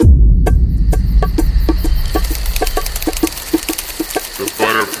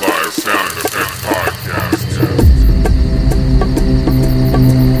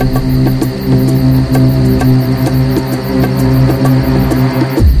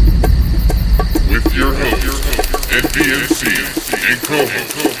VMC and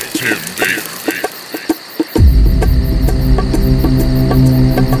co-host Tim Baker.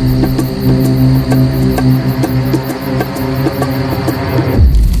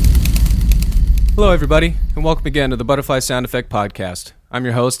 Hello, everybody, and welcome again to the Butterfly Sound Effect Podcast. I'm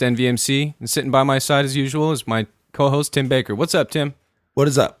your host, NVMC, and sitting by my side as usual is my co-host, Tim Baker. What's up, Tim? What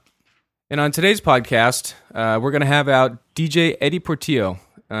is up? And on today's podcast, we're going to have out DJ Eddie Portillo.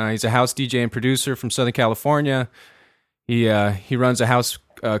 He's a house DJ and producer from Southern California. He runs a house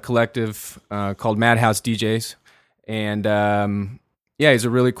collective called Madhouse DJs. And yeah, he's a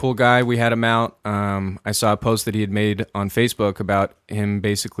really cool guy. We had him out. I saw a post that he had made on Facebook about him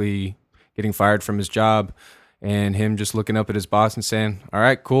basically getting fired from his job and him just looking up at his boss and saying, all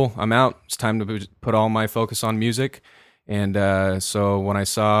right, cool, I'm out. It's time to put all my focus on music. And so when I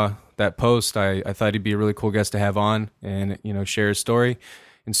saw that post, I thought he'd be a really cool guest to have on and, you know, share his story.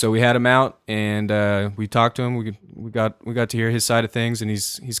 And so we had him out and we talked to him. We got to hear his side of things, and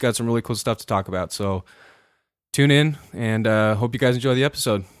he's got some really cool stuff to talk about. So tune in and hope you guys enjoy the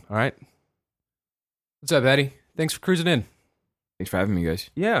episode. All right. What's up, Eddie? Thanks for cruising in. Thanks for having me, guys.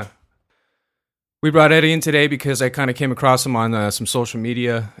 Yeah. We brought Eddie in today because I kind of came across him on some social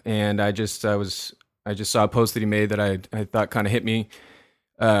media, and I just saw a post that he made that I thought kind of hit me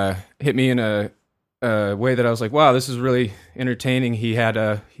in a way that I was like, wow, this is really entertaining. He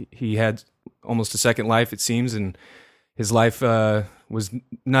had almost a second life, it seems, and his life was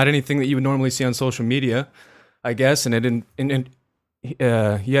not anything that you would normally see on social media, I guess. And he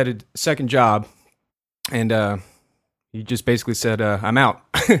had a second job, and he just basically said, I'm out.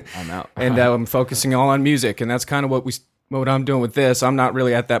 I'm out. And I'm focusing all on music. And that's kind of what I'm doing with this. I'm not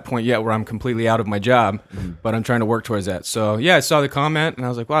really at that point yet where I'm completely out of my job, but I'm trying to work towards that. So yeah, I saw the comment and I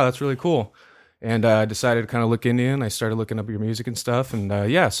was like, wow, that's really cool. And I decided to kind of look into you, and I started looking up your music and stuff. And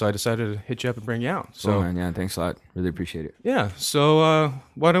yeah, so I decided to hit you up and bring you out. So cool, man. Yeah, thanks a lot. Really appreciate it. Yeah. So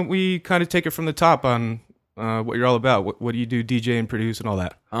why don't we kind of take it from the top on what you're all about? What do you do, DJ and produce and all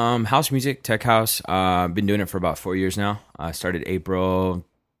that? House music, tech house. I've been doing it for about 4 years now. I started April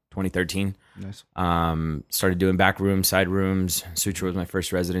 2013. Nice. Started doing back rooms, side rooms. Sutra was my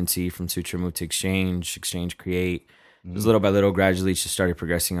first residency. From Sutra, moved to Exchange, Create. Just little by little, gradually, just started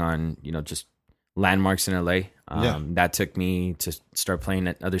progressing on, you know, just landmarks in LA. That took me to start playing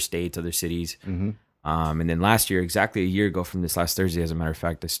at other states, other cities. And then last year, exactly a year ago from this last Thursday, as a matter of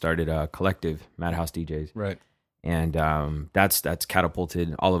fact, I started a collective, Madhouse DJs. Right. And that's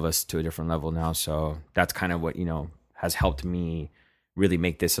catapulted all of us to a different level now. So that's kind of what, you know, has helped me really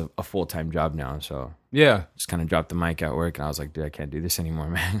make this a full-time job now. So yeah, just kind of dropped the mic at work, and I was like, dude, I can't do this anymore,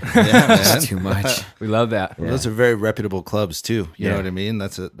 man. Yeah, It's too much. We love that. Well, those are very reputable clubs too. You know Yeah. what I mean?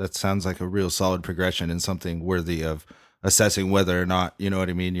 That sounds like a real solid progression and something worthy of assessing whether or not, you know what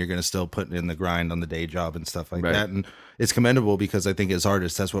I mean, you're going to still put in the grind on the day job and stuff like Right. that. And it's commendable because I think as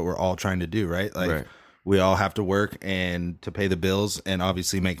artists, that's what we're all trying to do, right? Like Right. we all have to work and to pay the bills and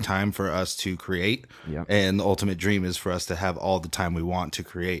obviously make time for us to create. Yep. And the ultimate dream is for us to have all the time we want to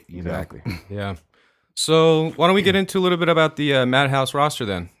create, you know? Exactly. Yeah. So why don't we get into a little bit about the Madhouse roster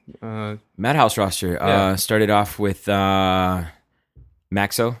then? Madhouse roster. Yeah. Started off with Maxo,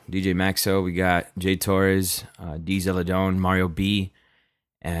 DJ Maxo. We got Jay Torres, D Zeladone, Mario B,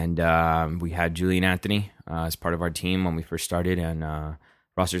 and we had Julian Anthony as part of our team when we first started. And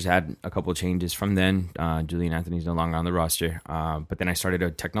rosters had a couple of changes from then. Julian Anthony's no longer on the roster. But then I started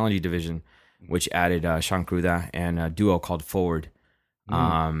a technology division, which added Sean Cruda and a duo called Forward.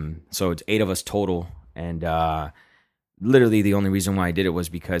 So it's 8 of us total. And literally the only reason why I did it was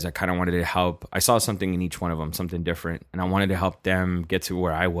because I kind of wanted to help. I saw something in each one of them, something different, and I wanted to help them get to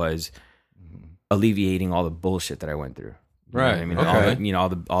where I was, alleviating all the bullshit that I went through. You know what I mean, Okay.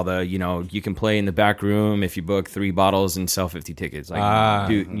 all the you can play in the back room if you book 3 bottles and sell 50 tickets. Like,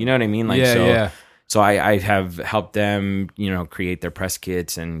 dude, you know what I mean? Like, yeah. So I have helped them, you know, create their press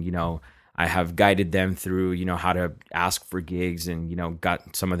kits, and, you know, I have guided them through, you know, how to ask for gigs, and, you know,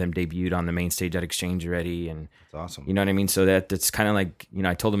 got some of them debuted on the main stage at Exchange already. And That's awesome. you know what I mean? So that's kind of like, you know,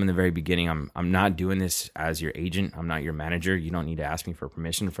 I told them in the very beginning, I'm not doing this as your agent. I'm not your manager. You don't need to ask me for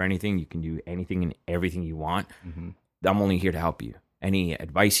permission for anything. You can do anything and everything you want. I'm only here to help you. Any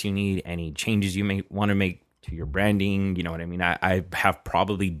advice you need, any changes you may want to make to your branding, you know what I mean? I have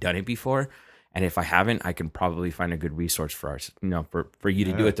probably done it before. And if I haven't, I can probably find a good resource for us, you know, for you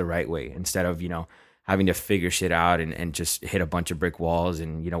to do it the right way, instead of, you know, having to figure shit out and just hit a bunch of brick walls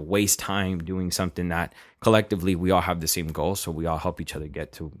and, you know, waste time doing something that collectively we all have the same goal. So we all help each other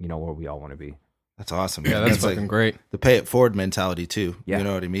get to, you know, where we all want to be. That's awesome. Yeah, that's fucking great. The pay it forward mentality too. Yeah. You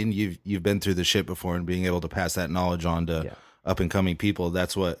know what I mean? You've been through the shit before, and being able to pass that knowledge on to up and coming people.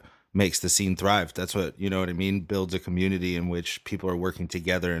 That's what makes the scene thrive. That's what, you know what I mean, builds a community in which people are working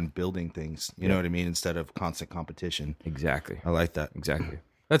together and building things, you know what I mean, instead of constant competition. Exactly. I like that. Exactly.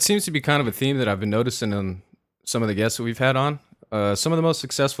 That seems to be kind of a theme that I've been noticing on some of the guests that we've had on. Some of the most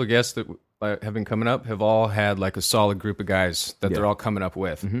successful guests that have been coming up have all had like a solid group of guys that they're all coming up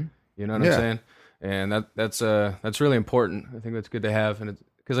with. Mm-hmm. You know what I'm saying? And that's really important. I think that's good to have, and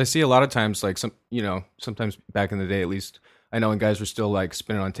because I see a lot of times, like sometimes back in the day, at least I know when guys were still like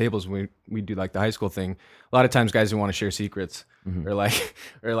spinning on tables when we do like the high school thing. A lot of times, guys didn't want to share secrets or like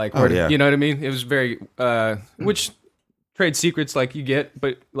you know what I mean? It was very which trade secrets like you get,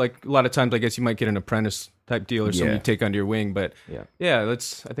 but like a lot of times, I guess you might get an apprentice type deal or something you take under your wing. But I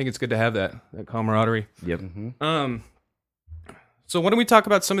think it's good to have that camaraderie. Yep. Mm-hmm. So why don't we talk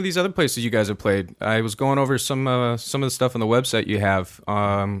about some of these other places you guys have played? I was going over some of the stuff on the website you have,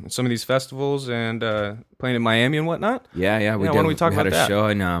 some of these festivals and playing in Miami and whatnot. Yeah. Why don't we talk about that? We had a show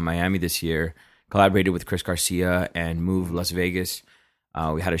in Miami this year, collaborated with Chris Garcia and Move Las Vegas.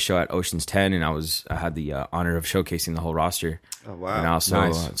 We had a show at Ocean's 10, and I had the honor of showcasing the whole roster. Oh wow! And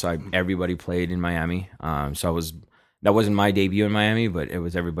also, everybody played in Miami. That wasn't my debut in Miami, but it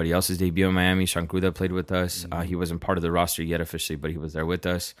was everybody else's debut in Miami. Sean Cruda played with us. He wasn't part of the roster yet officially, but he was there with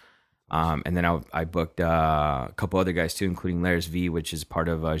us. And then I booked a couple other guys too, including Laris V, which is part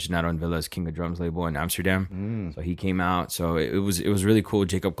of Gennaro and Villa's King of Drums label in Amsterdam. So he came out. So it was really cool.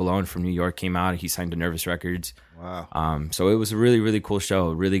 Jacob Galone from New York came out. He signed to Nervous Records. Wow. So it was a really, really cool show.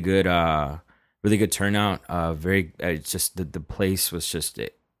 Really good turnout. It's just the place was just.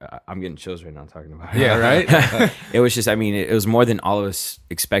 I'm getting chills right now talking about it. Yeah, right? It was just, it was more than all of us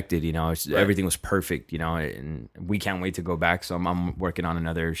expected, Everything was perfect, and we can't wait to go back. So I'm working on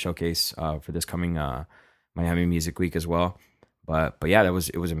another showcase for this coming Miami Music Week as well. But yeah, it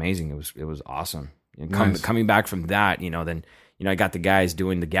was amazing. It was awesome. And coming back from that, then I got the guys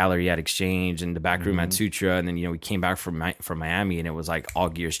doing the gallery at Exchange and the back room at Sutra, and then we came back from Miami, and it was like all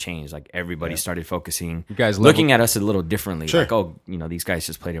gears changed. Like everybody started focusing, you guys looking at us a little differently. Sure. Like, these guys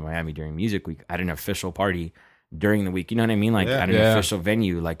just played in Miami during Music Week at an official party during the week. You know what I mean? Like at an official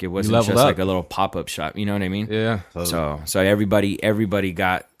venue. Like it wasn't just like a little pop-up shop. You know what I mean? Yeah. So everybody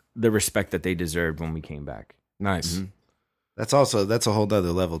got the respect that they deserved when we came back. Nice. Mm-hmm. That's a whole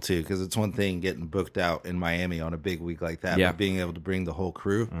nother level too, because it's one thing getting booked out in Miami on a big week like that, but being able to bring the whole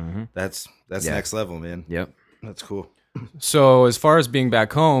crew, that's next level, man. Yep. That's cool. So as far as being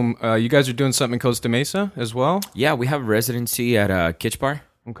back home, you guys are doing something in Costa Mesa as well? Yeah, we have a residency at Kitsch Bar.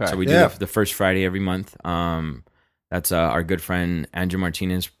 Okay. So we do the first Friday every month. That's our good friend Andrew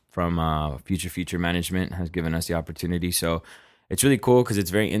Martinez from Future Management has given us the opportunity. So it's really cool because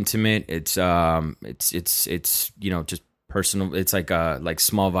it's very intimate. It's just personal. It's like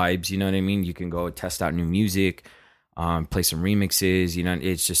small vibes, you know what I mean? You can go test out new music, play some remixes,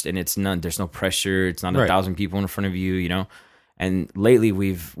 it's just, and there's no pressure. It's not 1,000 people in front of you, And lately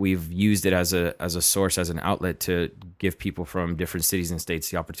we've used it as a source, as an outlet to give people from different cities and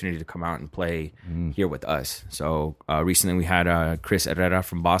states the opportunity to come out and play here with us. So recently we had Chris Herrera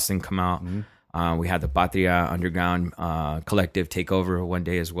from Boston come out. We had the Patria Underground collective take over one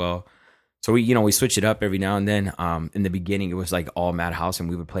day as well. So we switch it up every now and then. In the beginning, it was like all Madhouse, and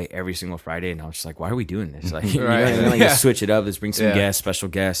we would play every single Friday. And I was just like, "Why are we doing this? Like, let's switch it up. Let's bring some guests, special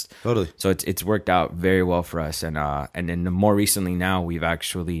guests." Totally. So it's worked out very well for us. And then more recently now, we've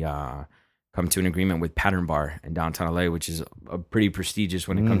actually come to an agreement with Pattern Bar in downtown LA, which is a pretty prestigious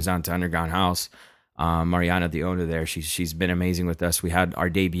when it comes down to underground house. Mariana, the owner there, she's been amazing with us. We had our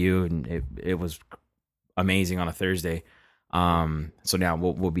debut, and it was amazing on a Thursday. So now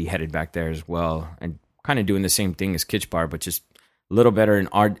we'll be headed back there as well, and kind of doing the same thing as Kitsch Bar, but just a little better in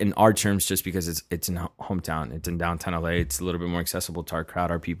our terms, just because it's in hometown, it's in downtown LA, it's a little bit more accessible to our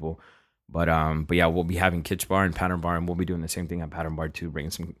crowd, our people. But yeah, we'll be having Kitsch Bar and Pattern Bar, and we'll be doing the same thing at Pattern Bar too,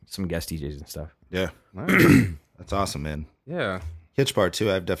 bringing some guest DJs and stuff. Yeah, that's awesome, man. Yeah, Kitsch Bar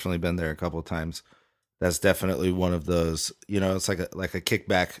too. I've definitely been there a couple of times. That's definitely one of those, it's like a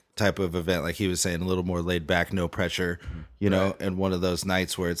kickback type of event. Like he was saying, a little more laid back, no pressure, and one of those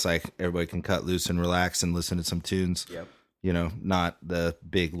nights where it's like everybody can cut loose and relax and listen to some tunes. Yep. Not the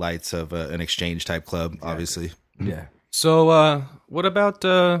big lights of an Exchange type club, obviously. Yeah. So, what about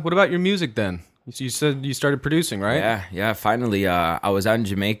your music then? You said you started producing, right? Yeah. Finally, I was out in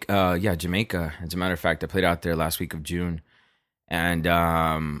Jamaica. Jamaica. As a matter of fact, I played out there last week of June, and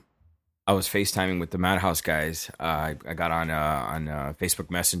I was FaceTiming with the Madhouse guys. I got on Facebook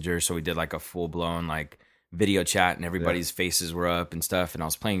Messenger, so we did like a full blown like video chat, and everybody's faces were up and stuff. And I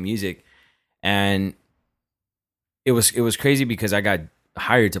was playing music, and it was crazy because I got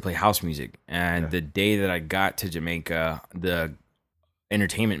hired to play house music. And the day that I got to Jamaica,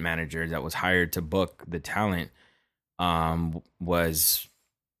 entertainment manager that was hired to book the talent was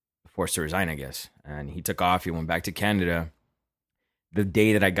forced to resign, I guess. And he took off. He went back to Canada. The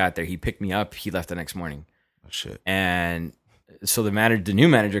day that I got there, he picked me up. He left the next morning. Oh, shit. And so the new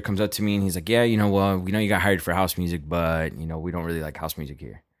manager comes up to me and he's like, yeah, well, we know you got hired for house music, but we don't really like house music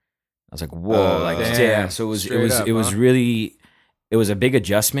here. I was like, whoa, yeah. So it was a big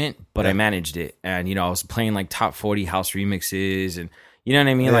adjustment, but I managed it. And, I was playing like top 40 house remixes and, you know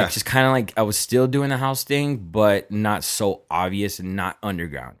what I mean? Yeah. Like just kind of like I was still doing the house thing, but not so obvious and not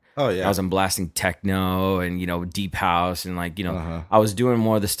underground. Oh, yeah. I was blasting techno and, deep house and like, I was doing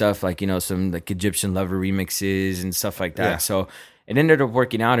more of the stuff like, some like Egyptian lover remixes and stuff like that. Yeah. So it ended up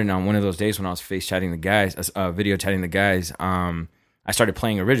working out. And on one of those days when I was video chatting the guys, I started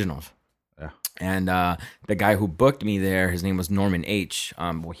playing originals. Yeah. And the guy who booked me there, his name was Norman H.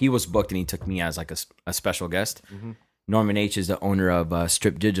 He was booked and he took me as like a special guest. Mm-hmm. Norman H is the owner of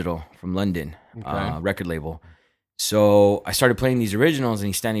Strip Digital from London, record label. So I started playing these originals and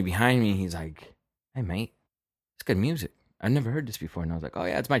he's standing behind me. And he's like, hey, mate, it's good music. I've never heard this before. And I was like, oh,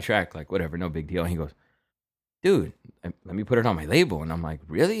 yeah, it's my track. Like, whatever, no big deal. And he goes, dude, let me put it on my label. And I'm like,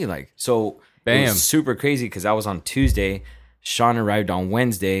 really? Like, so Bam. It was super crazy because I was on Tuesday. Sean arrived on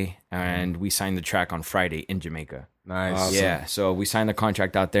Wednesday and we signed the track on Friday in Jamaica. Nice. Awesome. Yeah, so we signed the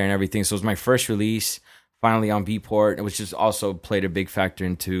contract out there and everything. So it was my first release, finally on Beatport, which just also played a big factor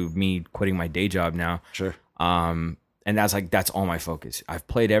into me quitting my day job now. Sure. And that's all my focus. I've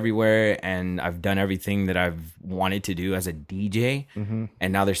played everywhere and I've done everything that I've wanted to do as a DJ. Mm-hmm.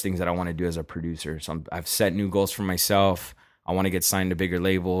 And now there's things that I want to do as a producer. So I've set new goals for myself. I want to get signed to bigger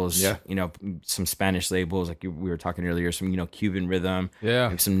labels. Yeah. Some Spanish labels like we were talking earlier. Some Cuban rhythm. Yeah.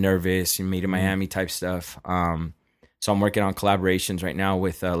 Like some Nervous, Made in Miami type stuff. So I'm working on collaborations right now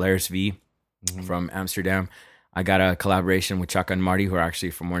with Laris V from Amsterdam. I got a collaboration with Chaka and Marty, who are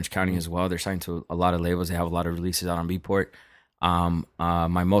actually from Orange County as well. They're signed to a lot of labels. They have a lot of releases out on Beatport.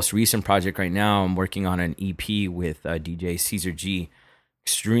 My most recent project right now, I'm working on an EP with DJ Caesar G.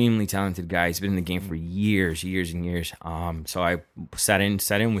 Extremely talented guy. He's been in the game for years and years. So I sat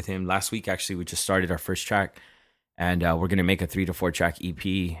in with him last week. Actually, we just started our first track, and we're gonna make a 3 to 4 track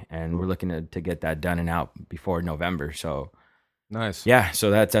EP, and we're looking to get that done and out before November. So. Nice. Yeah,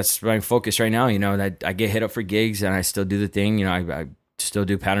 so that's my focus right now. That I get hit up for gigs and I still do the thing. I still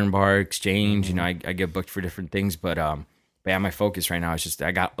do pattern bar exchange. Mm-hmm. I get booked for different things, but yeah, my focus right now is just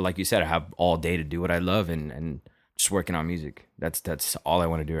I got, like you said, I have all day to do what I love and just working on music. That's all I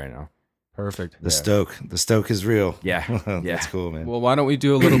want to do right now. Perfect. The stoke is real. Yeah, yeah, That's cool, man. Well, why don't we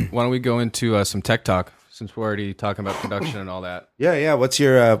go into some tech talk since we're already talking about production and all that? Yeah. What's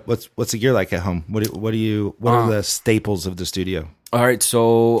your what's the gear like at home? What are the staples of the studio? All right,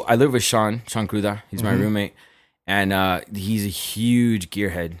 so I live with Sean Cruda. He's my roommate, and he's a huge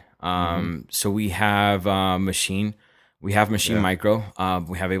gearhead. So we have Machine. We have Machine Micro.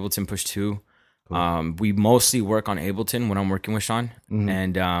 We have Ableton Push 2. Cool. We mostly work on Ableton when I'm working with Sean.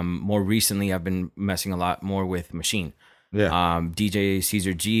 And more recently, I've been messing a lot more with Machine. Yeah. DJ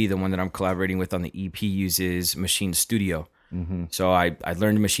Caesar G, the one that I'm collaborating with on the EP, uses Machine Studio. So I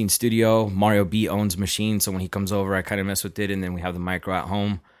learned Machine Studio. Mario B owns Machine, so when he comes over, I kind of mess with it, and then we have the micro at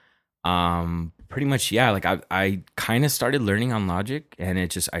home. Pretty much, yeah. Like I kind of started learning on Logic, and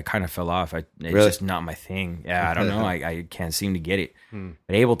I kind of fell off. It's just not my thing. Yeah, I don't know. I can't seem to get it.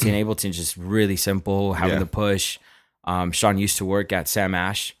 But Ableton's just really simple. Having the push. Sean used to work at Sam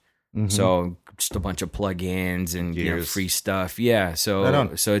Ash, so just a bunch of plugins and free stuff. Yeah, so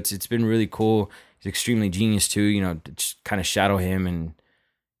it's been really cool. He's extremely genius too. Just kind of shadow him, and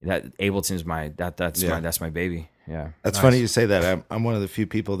that Ableton's that's my baby. Yeah, that's funny you say that. I'm one of the few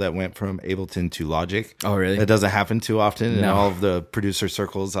people that went from Ableton to Logic. Oh, really? That doesn't happen too often in all of the producer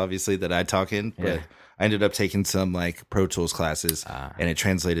circles, obviously, that I talk in. But I ended up taking some like Pro Tools classes, and it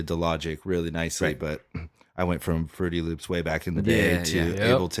translated to Logic really nicely. Right. But I went from Fruity Loops way back in the day to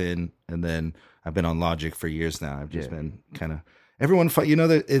Ableton, and then I've been on Logic for years now. I've just been kind of everyone.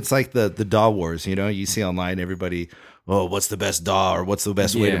 That it's like the DAW wars. You see online everybody. Oh, what's the best DAW or what's the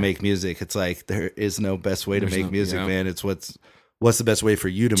best way to make music? It's like there is no best way to make music, man. It's what's the best way for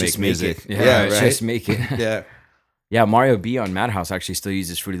you to make music. Yeah, right? Just make it. Yeah. Mario B on Madhouse actually still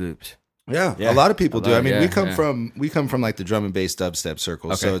uses Fruity Loops. Yeah, a lot of people do. I mean, we come from like the drum and bass dubstep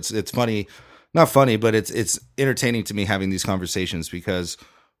circle, so it's funny, not funny, but it's entertaining to me having these conversations because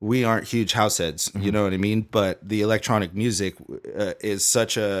we aren't huge house heads, you know what I mean? But the electronic music is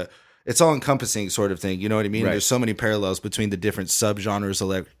such a it's all encompassing sort of thing, you know what I mean? Right. There's so many parallels between the different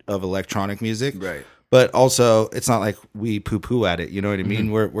subgenres of electronic music, right? but also it's not like we poo poo at it. You know what I mean?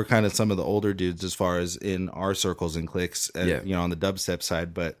 Mm-hmm. We're kind of some of the older dudes as far as in our circles and cliques, you know, on the dubstep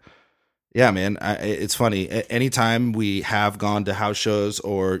side. But yeah, man, it's funny. Anytime we have gone to house shows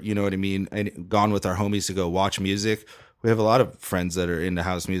or, you know what I mean, and gone with our homies to go watch music, we have a lot of friends that are into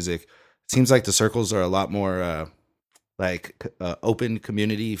house music. It seems like the circles are a lot more open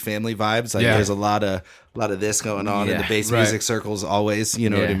community family vibes. Like there's a lot of this going on in the bass music circles always, you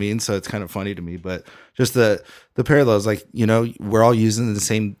know what I mean? So it's kind of funny to me, but just the parallels, like, you know, we're all using the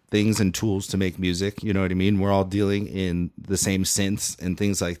same things and tools to make music. You know what I mean? We're all dealing in the same synths and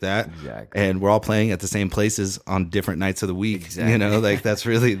things like that. Exactly. And we're all playing at the same places on different nights of the week. Exactly. You know, like that's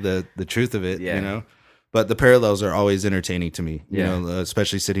really the truth of it, you know? But the parallels are always entertaining to me, you know,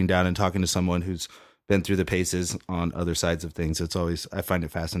 especially sitting down and talking to someone who's been through the paces on other sides of things. It's always, I find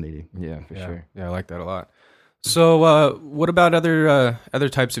it fascinating. Yeah, for sure. Yeah, I like that a lot. So, what about other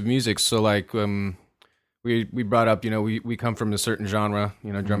types of music? So, like, we brought up, you know, we come from a certain genre,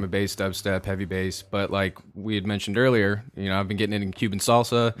 you know, drum and bass, dubstep, heavy bass. But like we had mentioned earlier, you know, I've been getting into Cuban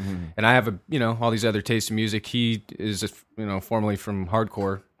salsa, and I have all these other tastes in music. He is, you know, formerly from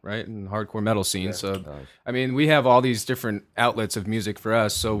hardcore, right, and hardcore metal scene. Yeah, so, I mean, we have all these different outlets of music for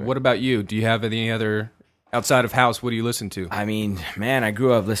us. So, what about you? Do you have any other outside of house? What do you listen to? I mean, man, I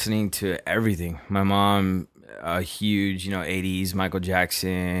grew up listening to everything. My mom, a huge, you know, 80s Michael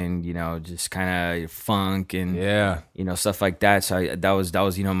Jackson, you know, just kind of funk and you know, stuff like that. So that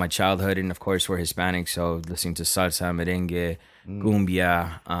was you know, my childhood, and of course we're Hispanic, so listening to salsa, merengue,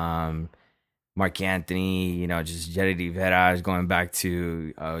 cumbia, Mark Anthony, you know, just Jerry Rivera, going back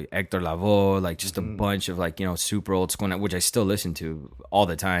to Hector Lavoe, like just a bunch of like, you know, super old school, which I still listen to all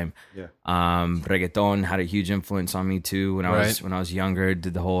the time. Yeah. Reggaeton had a huge influence on me too when I was younger.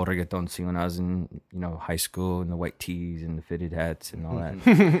 Did the whole reggaeton scene when I was in, you know, high school, and the white tees and the fitted hats and all that.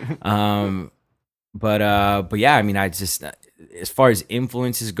 But yeah, I mean, I just, as far as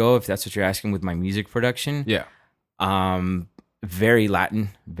influences go, if that's what you're asking with my music production, very Latin,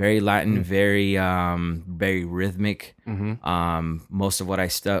 very rhythmic. Most of what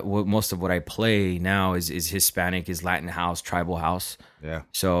I play now is Hispanic, is Latin house, tribal house. Yeah.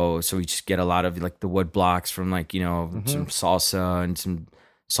 So we just get a lot of like the wood blocks from like, you know, some salsa and some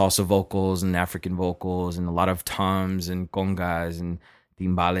salsa vocals and African vocals and a lot of toms and congas and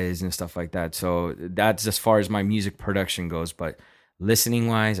timbales and stuff like that. So that's as far as my music production goes. But listening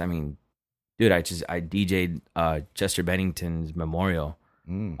wise, I mean, dude, I DJ'd Chester Bennington's memorial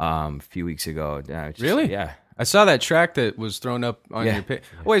a few weeks ago. Really? Yeah. I saw that track that was thrown up on your page.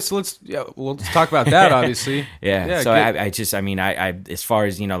 Wait, so let's talk about that, obviously. So I as far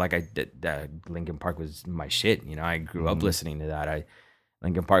as, you know, like Linkin Park was my shit. You know, I grew up listening to that.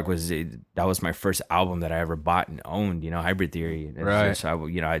 Linkin Park that was my first album that I ever bought and owned, you know, Hybrid Theory. Right. So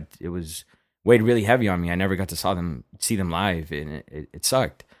it was weighed really heavy on me. I never got to see them live, and it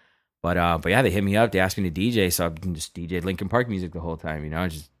sucked. But yeah, they hit me up. They asked me to DJ, so I just DJed Linkin Park music the whole time. You know,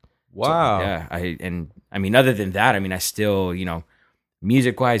 wow. So, yeah, I mean, other than that, I mean, I still, you know,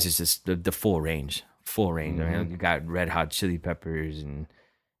 music wise, it's just the full range. I mean, you got Red Hot Chili Peppers, and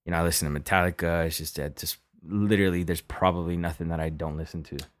you know, I listen to Metallica. It's just that, just literally, there's probably nothing that I don't listen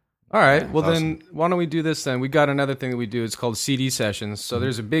to. All right. Well, then why don't we do this then? We got another thing that we do. It's called CD sessions. So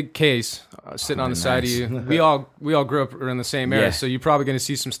there's a big case sitting on the side of you. We all grew up around the same era, so you're probably going to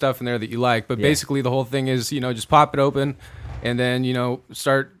see some stuff in there that you like. But basically, the whole thing is, you know, just pop it open, and then, you know,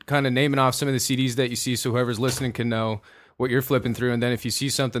 start kind of naming off some of the CDs that you see, so whoever's listening can know what you're flipping through. And then if you see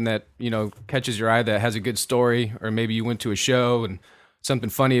something that, you know, catches your eye, that has a good story, or maybe you went to a show and something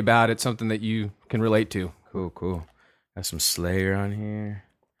funny about it, something that you can relate to. Cool. Got some Slayer on here.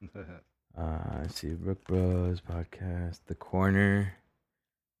 Let's see, Brook Bros podcast, The Corner,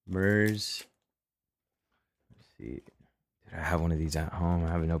 Murs. Let's see, did I have one of these at home? I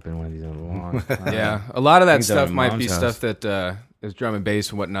haven't opened one of these in a long time. Yeah, a lot of that stuff might be stuff that is drum and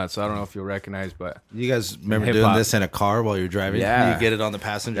bass and whatnot. So I don't know if you'll recognize, but you guys remember doing this in a car while you're driving? Yeah, you get it on the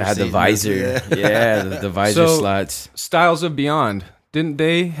passenger seat. I had the visor. The visor slots. Styles of Beyond. Didn't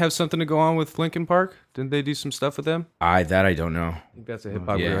they have something to go on with Linkin Park? Didn't they do some stuff with them? I don't know. I think that's a hip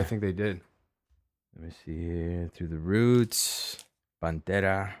hop group. I think they did. Let me see here. Through the Roots,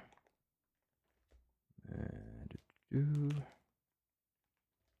 Pantera.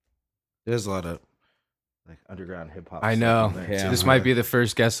 There's a lot of like underground hip hop. I know. This might be the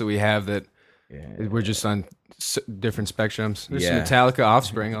first guest that we have that we're just on different spectrums. There's some Metallica,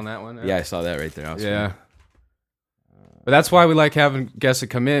 Offspring on that one. Yeah, I saw that right there. Yeah. But that's why we like having guests that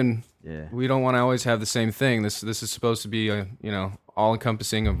come in. Yeah. We don't want to always have the same thing. This is supposed to be you know, all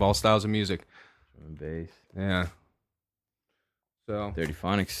encompassing of all styles of music. Bass. Yeah. So Dirty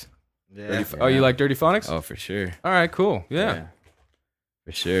Phonics. Yeah. Oh, you like Dirty Phonics? Oh, for sure. All right, cool. Yeah.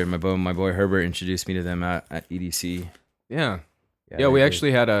 For sure. My boy Herbert introduced me to them at EDC. Yeah. Yeah, We they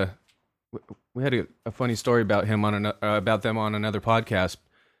actually had a funny story about him about them on another podcast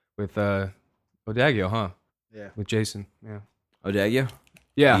with Odagio, huh? Yeah. With Jason. Yeah. did. Odagio?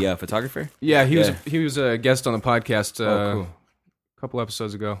 Yeah. The photographer? Yeah, he Yeah. was a guest on the podcast Cool. a couple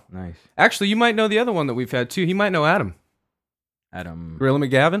episodes ago. Nice. Actually, you might know the other one that we've had too. He might know Adam. Adam Gorilla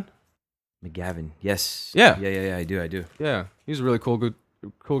McGavin? McGavin. Yes. Yeah. Yeah. I do. Yeah. He's a really cool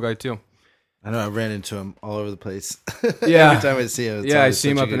guy too. I know I ran into him all over the place. Yeah. Every time I see him. It's Yeah, I always see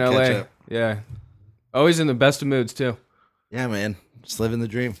him such up a in good LA. catch-up. Yeah. Always in the best of moods too. Yeah, man. Just living the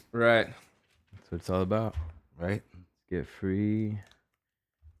dream. Right. That's what it's all about. Right? Get free.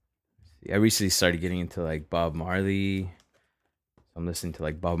 I recently started getting into like Bob Marley. I'm listening to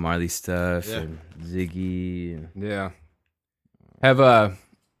like Bob Marley stuff Yeah. and Ziggy. And Yeah.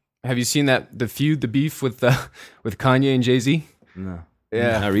 Have you seen the beef with Kanye and Jay-Z? no.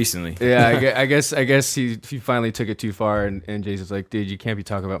 Yeah. Not recently. Yeah, I guess he finally took it too far, and Jay-Z's like, dude, you can't be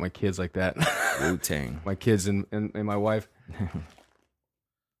talking about my kids like that. Wu-Tang. My kids and my wife.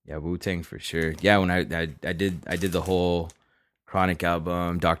 Yeah, Wu-Tang for sure. Yeah, when I did the whole Chronic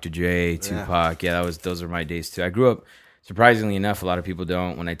album, Dr. Dre, Tupac. Yeah, those are my days too. I grew up, surprisingly enough, a lot of people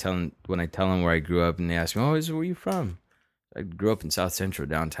don't. When I tell them where I grew up, and they ask me, "Oh, where are you from?" I grew up in South Central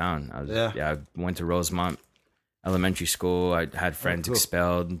downtown. I went to Rosemont Elementary School. I had friends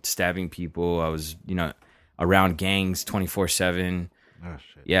expelled, stabbing people. I was, around gangs 24/7. Oh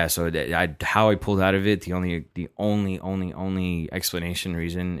shit. Yeah, so how I pulled out of it, the only explanation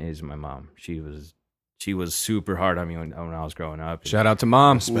reason is my mom. She was super hard on me when I was growing up. Shout out to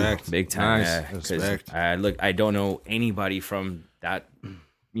mom. Respect. Big time. Nice. Yeah, 'cause Respect. I don't know anybody from that,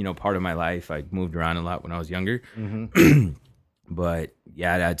 part of my life. I moved around a lot when I was younger. But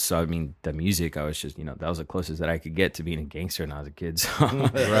yeah, the music, I was just, that was the closest that I could get to being a gangster when I was a kid. So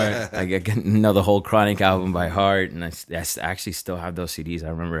Right. I know the whole Chronic album by heart, and I actually still have those CDs. I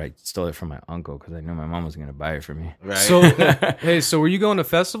remember I stole it from my uncle because I knew my mom was going to buy it for me. Right. So were you going to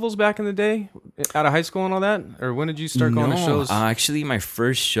festivals back in the day, out of high school and all that, or when did you start going to shows? Actually, my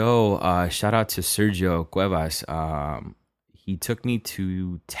first show, shout out to Sergio Cuevas. He took me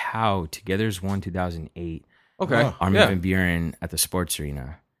to Tao Together's One 2008. Okay. Armin Yeah. van Buren at the Sports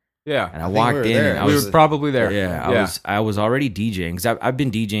Arena. Yeah. And I think walked we were in there. and I We was were probably there. Yeah, I was already DJing because I've been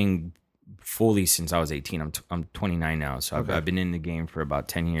DJing fully since I was 18. I'm 29 now, so I've been in the game for about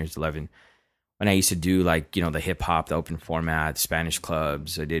 10 years, 11. When I used to do like the hip hop, the open format, Spanish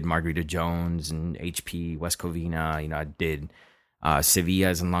clubs, I did Margarita Jones and HP West Covina. I did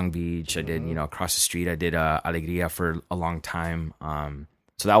Sevilla's in Long Beach. I did across the street. I did Alegria for a long time.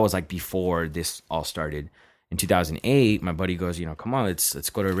 So that was like before this all started. In 2008, my buddy goes, come on, let's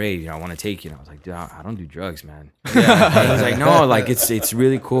go to a rave. I want to take you. And I was like, dude, I don't do drugs, man. Yeah. He was like, no, like it's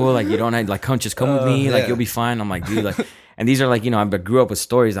really cool. Like you don't have, like just come with me. Like you'll be fine. I'm like, dude, like, and these are like, I grew up with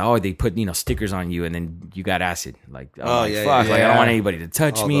stories. Like, oh, they put stickers on you, and then you got acid. Like, fuck. Like I don't want anybody to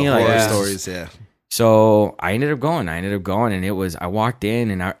touch All me. the Like horror yeah. stories, yeah. So I ended up going, and I walked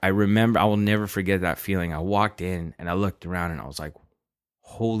in, and I remember, I will never forget that feeling. I walked in, and I looked around, and I was like,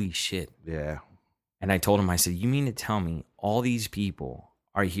 holy shit. Yeah. And I told him, I said, you mean to tell me all these people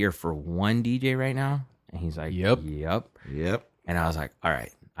are here for one DJ right now? And he's like, Yep. Yep. And I was like, all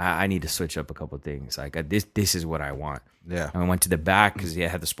right, I need to switch up a couple of things. Like this is what I want. Yeah. And we went to the back because they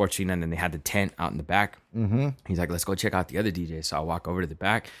had the sports arena, and then they had the tent out in the back. Mm-hmm. He's like, let's go check out the other DJ. So I walk over to the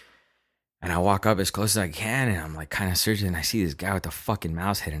back. And I walk up as close as I can, and I'm like kind of searching, and I see this guy with the fucking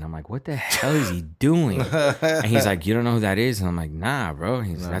mouse head, and I'm like, what the hell is he doing? And he's like, you don't know who that is? And I'm like, nah, bro.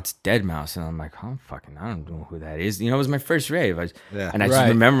 He's like, that's Dead Mouse. And I'm like, I don't know who that is. It was my first rave. And I just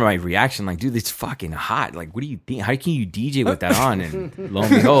remember my reaction, like, dude, it's fucking hot. Like, what do you think? How can you DJ with that on? And lo and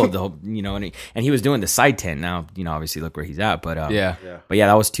behold, and he was doing the side tent. Now, obviously look where he's at. But But yeah,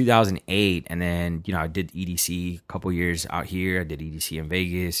 that was 2008. And then, I did EDC a couple years out here. I did EDC in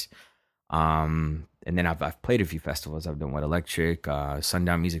Vegas. And then I've played a few festivals. I've done Wet Electric,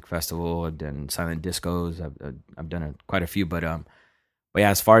 Sundown Music Festival. I've done Silent Discos. I've done quite a few. But yeah,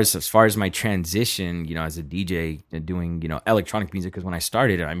 as far as my transition, as a DJ doing electronic music, because when I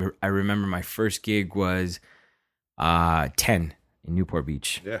started, I remember my first gig was 10 in Newport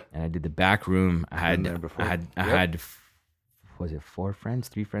Beach. Yeah, and I did the back room. I had was it 3 friends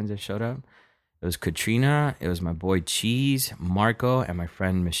that showed up. It was Katrina, it was my boy Cheese, Marco, and my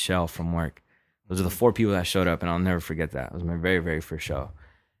friend Michelle from work. Those are the 4 people that showed up, and I'll never forget that. It was my very, very first show.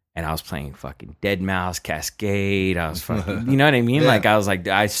 And I was playing fucking Dead Mouse, Cascade. I was fucking, you know what I mean? Yeah. Like, I was like,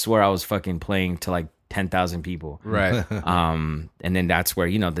 I swear I was fucking playing to like 10,000 people. Right. And then that's where,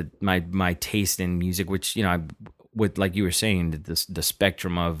 my taste in music, which, with, like you were saying, the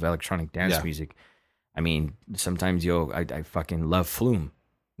spectrum of electronic dance music. I mean, sometimes I fucking love Flume.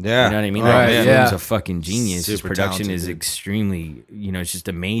 Yeah. You know what I mean? Right, Like, yeah. Flume's a fucking genius. His Super production talented, is dude. extremely, it's just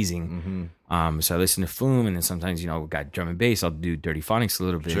amazing. So I listen to Flume, and then sometimes, we got drum and bass. I'll do Dirty Phonics a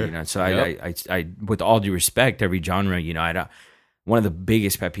little bit, Sure. So Yep. I, with all due respect, every genre, I don't, one of the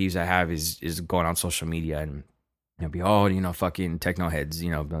biggest pet peeves I have is going on social media and fucking techno heads,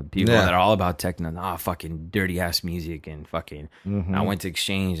 the people Yeah. that are all about techno, fucking dirty ass music and fucking. I went to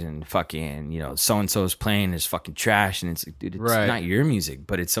Exchange and fucking, so and so is playing this fucking trash, and it's like, dude, it's Right. not your music,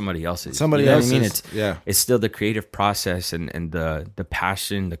 but it's somebody else's. Somebody You know what else's. I mean? It's Yeah. it's still the creative process and the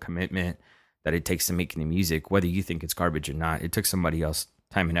passion, the commitment that it takes to making the music, whether you think it's garbage or not. It took somebody else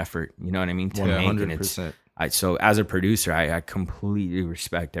time and effort. You know what I mean? To make, and it's 100%. so as a producer, I completely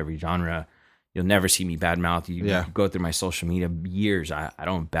respect every genre. You'll never see me badmouth. You go through my social media years. I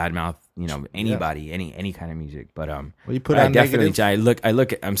don't badmouth, anybody, any kind of music. But you put I on definitely negative- I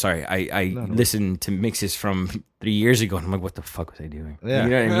look at. I'm sorry. I listen to mixes from 3 years ago, and I'm like, what the fuck was I doing? Yeah. You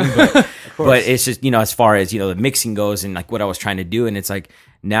know what I mean? But it's just as far as the mixing goes and like what I was trying to do, and it's like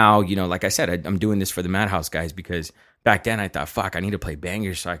now like I said, I'm doing this for the Madhouse guys because back then I thought, fuck, I need to play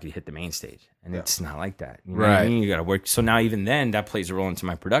bangers so I could hit the main stage, and it's not like that. You know what I Right. mean? You got to work. So now even then, that plays a role into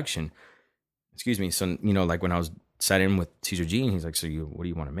my production. Excuse me. So, like when I was sat in with Caesar G, and he's like, so what do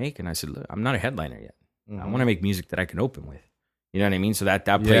you want to make? And I said, look, I'm not a headliner yet. I want to make music that I can open with. You know what I mean? So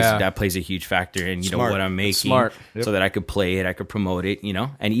that plays a huge factor in, Smart. what I'm making. Smart. So that I could play it, I could promote it,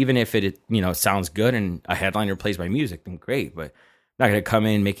 and even if it, sounds good and a headliner plays my music, then great. But I'm not going to come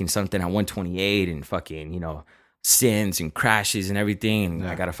in making something at 128 and fucking, synths and crashes and everything. And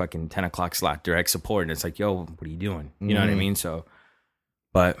I got a fucking 10 o'clock slot direct support. And it's like, yo, what are you doing? You know what I mean? So,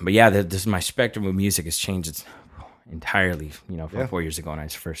 but yeah, this my spectrum of music has changed entirely, from 4 years ago when I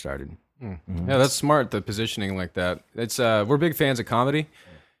first started. Yeah, that's smart. The positioning like that. It's we're big fans of comedy,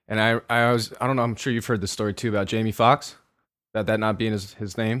 and I don't know. I'm sure you've heard the story too about Jamie Foxx, about that not being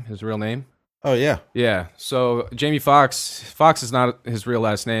his name, his real name. Oh, yeah. Yeah. So Jamie Foxx is not his real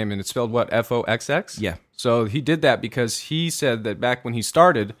last name, and it's spelled what? Foxx. Yeah. So he did that because he said that back when he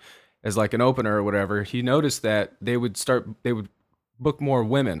started as like an opener or whatever, he noticed that they would book more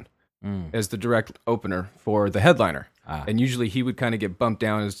women as the direct opener for the headliner. And usually he would kind of get bumped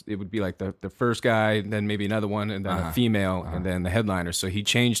down as it would be like the first guy, and then maybe another one, and then a female, and then the headliner. So he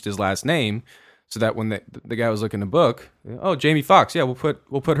changed his last name so that when the guy was looking to book, oh, Jamie Foxx, yeah, we'll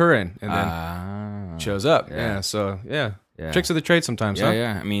put her in, and then shows up. Yeah. So yeah, tricks of the trade sometimes. Yeah, huh?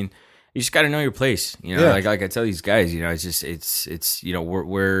 yeah. I mean, you just got to know your place. Like I tell these guys, it's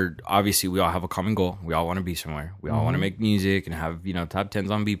we're obviously we all have a common goal. We all want to be somewhere. We all want to make music and have top tens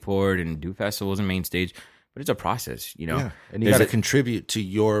on Beatport and do festivals and main stage. But it's a process, Yeah. And you got to contribute to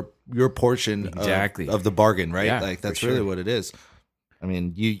your portion of the bargain, right? Yeah, like that's for really sure. what it is. I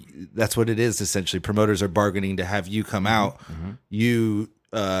mean, that's what it is essentially. Promoters are bargaining to have you come out. You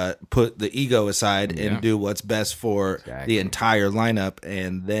put the ego aside and do what's best for the entire lineup,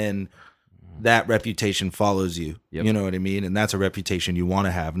 and then that reputation follows you. Yep. You know what I mean? And that's a reputation you want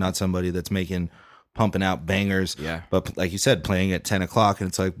to have, not somebody that's pumping out bangers, but like you said, playing at 10 o'clock, and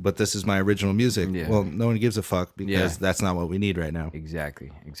it's like, but this is my original music. Yeah. Well, no one gives a fuck because that's not what we need right now. Exactly.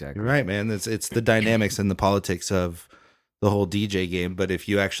 You're right, man. It's the dynamics and the politics of the whole DJ game, but if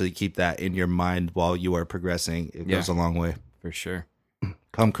you actually keep that in your mind while you are progressing, it goes a long way. For sure.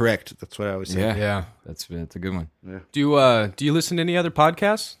 Come correct. That's what I always say. Yeah. That's a good one. Do you listen to any other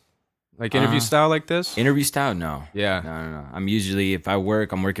podcasts, like interview style like this? Interview style? No. Yeah. No. I'm usually, if I'm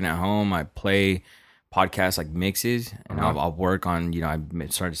working at home, I play podcasts like mixes, and I'll work on, I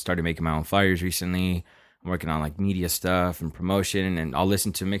started making my own flyers recently. I'm working on like media stuff and promotion, and I'll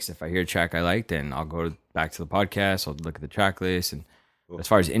listen to a mix. If I hear a track I like, then I'll go back to the podcast. I'll look at the track list. And as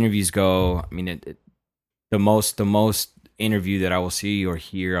far as interviews go, I mean, the most interview that I will see or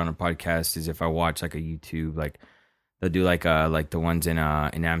hear on a podcast is if I watch like a YouTube, like they'll do like the ones in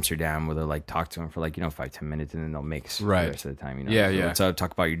Amsterdam where they'll like talk to them for like 5-10 minutes, and then they'll mix the rest of the time. So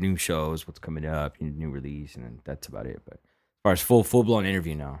talk about your new shows, what's coming up, your new release, and then that's about it. But as far as full blown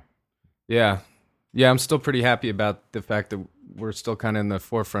interview now. Yeah, I'm still pretty happy about the fact that we're still kind of in the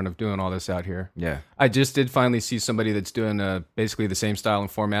forefront of doing all this out here. Yeah. I just did finally see somebody that's doing basically the same style and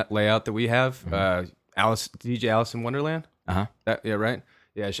format layout that we have. DJ Alice in Wonderland. Yeah, right.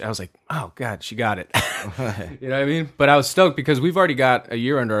 Yeah, I was like, oh god, she got it. You know what I mean? But I was stoked because we've already got a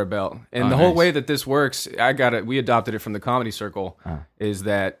year under our belt, and the whole way that this works, we adopted it from the comedy circle. Is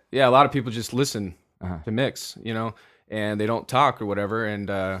that a lot of people just listen to mix, and they don't talk or whatever.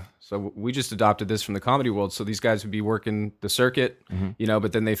 And so we just adopted this from the comedy world. So these guys would be working the circuit, you know,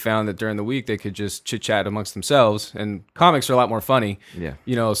 but then they found that during the week they could just chit chat amongst themselves. And comics are a lot more funny,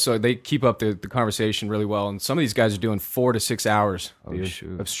 you know, so they keep up the conversation really well. And some of these guys are doing 4 to 6 hours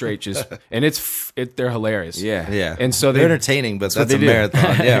of straight just, and they're hilarious. Yeah. And so they're entertaining, but that's a do.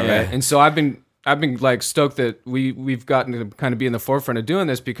 marathon. Yeah, right. And so I've been like stoked that we've gotten to kind of be in the forefront of doing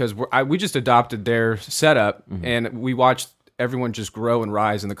this because we just adopted their setup and we watched everyone just grow and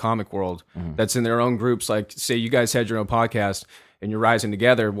rise in the comic world. That's in their own groups. Like say you guys had your own podcast and you're rising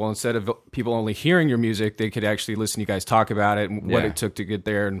together. Well, instead of people only hearing your music, they could actually listen to you guys talk about it and what it took to get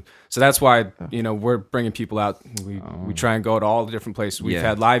there. And so that's why, you know, we're bringing people out. We try and go to all the different places. We've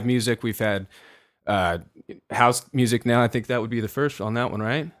had live music. We've had house music now. I think that would be the first on that one,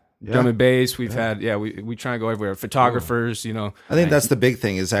 right? Yeah. Drum and bass. We've had, we try and go everywhere. Photographers, you know. I think that's the big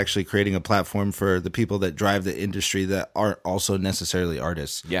thing is actually creating a platform for the people that drive the industry that aren't also necessarily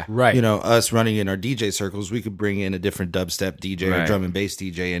artists. Yeah. Right. You know, us running in our DJ circles, we could bring in a different dubstep DJ or drum and bass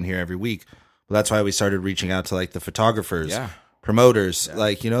DJ in here every week. Well, that's why we started reaching out to like the photographers, promoters.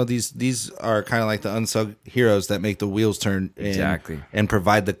 Like, you know, these are kind of like the unsung heroes that make the wheels turn and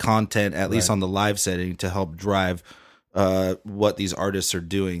provide the content, at least on the live setting, to help drive what these artists are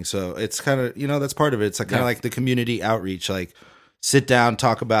doing. So it's kind of, you know, that's part of it. It's kind of like the community outreach, like sit down,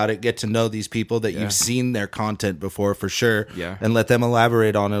 talk about it, get to know these people that you've seen their content before for sure, and let them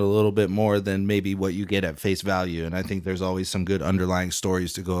elaborate on it a little bit more than maybe what you get at face value. And I think there's always some good underlying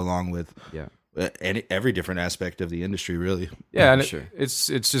stories to go along with every different aspect of the industry, really. Yeah, and it's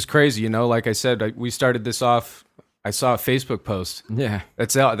just crazy, you know. Like I said, we started this off. I saw a Facebook post. Yeah,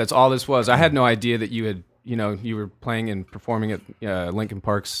 that's all this was. I had no idea that you were playing and performing at Linkin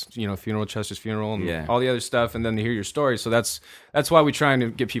Park's, you know, funeral, Chester's funeral, and all the other stuff, and then to hear your story. So that's why we're trying to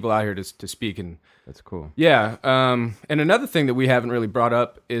get people out here to speak. And that's cool. Yeah. And another thing that we haven't really brought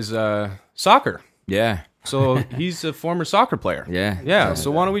up is soccer. Yeah. So he's a former soccer player. Yeah.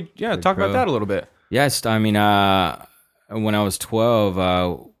 So why don't we talk about that a little bit? Yes. I mean, when I was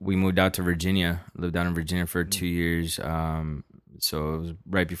 12, we moved out to Virginia. Lived down in Virginia for 2 years. So it was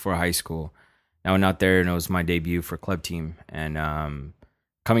right before high school. I went out there and it was my debut for club team. And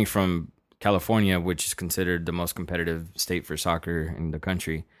coming from California, which is considered the most competitive state for soccer in the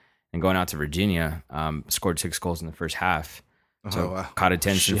country, and going out to Virginia, scored 6 goals in the first half. So caught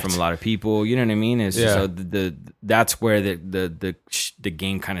attention from a lot of people. You know what I mean? So that's where the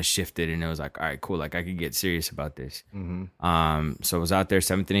game kind of shifted, and it was like, all right, cool. Like I could get serious about this. So I was out there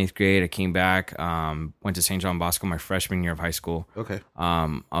 7th and 8th grade. I came back, went to St. John Bosco my freshman year of high school. Okay.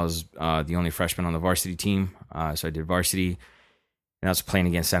 I was the only freshman on the varsity team, so I did varsity. And I was playing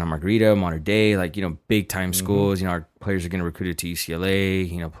against Santa Margarita, Mater Dei, like, you know, big time schools. You know, our players are getting recruited to UCLA.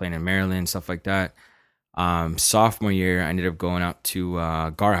 You know, playing in Maryland, stuff like that. Sophomore year, I ended up going out to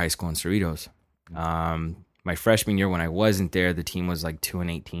Gar High School in Cerritos. My freshman year, when I wasn't there, the team was like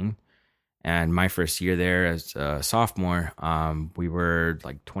 2-18, and my first year there as a sophomore, we were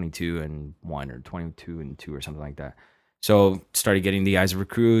like 22-1 or 22-2 or something like that. So started getting the eyes of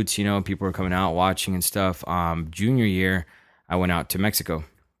recruits. You know, people were coming out watching and stuff. Junior year, I went out to Mexico.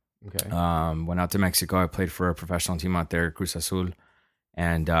 Okay. Went out to Mexico. I played for a professional team out there, Cruz Azul,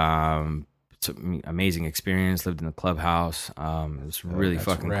 and it's an amazing experience. Lived in the clubhouse. It was really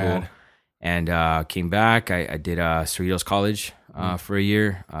fucking rad. cool. And came back. I did Cerritos College for a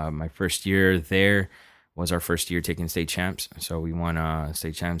year. My first year there was our first year taking state champs. So we won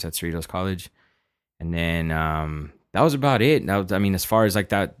state champs at Cerritos College. And then that was about it. That was, I mean, as far as like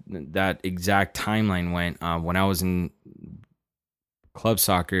that exact timeline went, when I was in club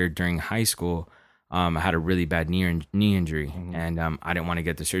soccer during high school, I had a really bad knee injury, and I didn't want to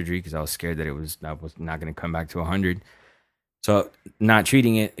get the surgery because I was scared that that was not going to come back to 100. So not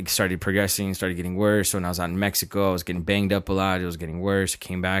treating it, it started progressing, started getting worse. So when I was out in Mexico, I was getting banged up a lot. It was getting worse. I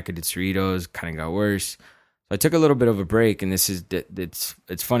came back, I did Cerritos, kind of got worse. So I took a little bit of a break, and it's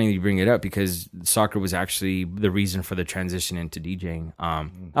funny that you bring it up because soccer was actually the reason for the transition into DJing. I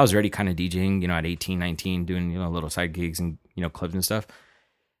was already kind of DJing, you know, at 18, 19, doing, you know, little side gigs and, you know, clubs and stuff.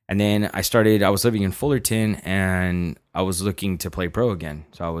 And then I was living in Fullerton, and I was looking to play pro again.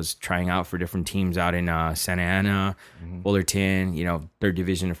 So I was trying out for different teams out in Santa Ana, Fullerton, you know, 3rd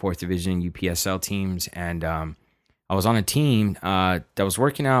division and 4th division UPSL teams. And I was on a team that was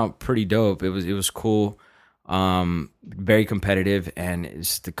working out pretty dope. It was cool, very competitive, and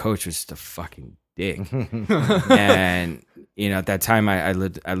the coach was just a fucking dick. And, you know, at that time I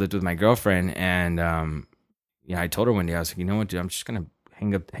lived with my girlfriend, and you know, I told her one day, I was like, you know what, dude, I'm just going to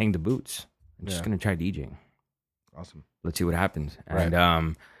hang the boots. I'm just going to try DJing. Awesome. Let's see what happens. Right.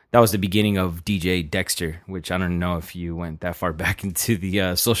 And that was the beginning of DJ Dexter, which I don't know if you went that far back into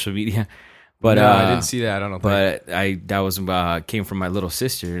the social media. But no, I didn't see that. I don't think. But that was came from my little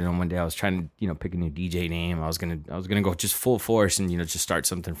sister. And one day I was trying to pick a new DJ name. I was gonna go just full force and just start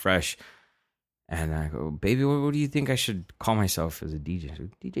something fresh. And I go, baby, what do you think I should call myself as a DJ? She goes,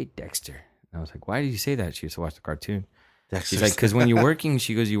 DJ Dexter. And I was like, why did you say that? She used to watch the cartoon. Dexter's She's like, because when you're working,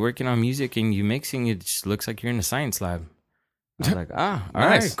 she goes, you're working on music and you mixing, it just looks like you're in a science lab. I was like, all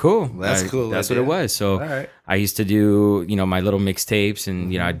Nice. right, cool. That's cool. That's what it was. So right. I used to do, my little mixtapes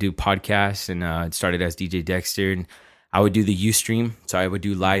and, I'd do podcasts and it started as DJ Dexter and I would do the Ustream. So I would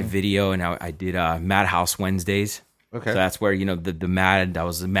do live video and I did Madhouse Wednesdays. Okay. So that's where, I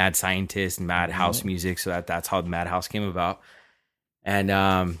was a mad scientist and mad house music. So that's how the Madhouse came about.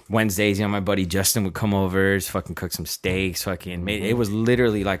 And Wednesdays, my buddy Justin would come over, just fucking cook some steaks, it was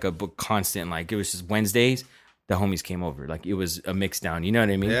literally like a constant, like it was just Wednesdays. The homies came over. Like it was a mix down. You know what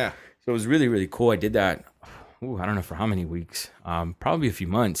I mean? Yeah. So it was really, really cool. I did that. I don't know for how many weeks. Probably a few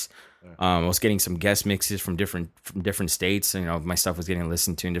months. I was getting some guest mixes from different states. My stuff was getting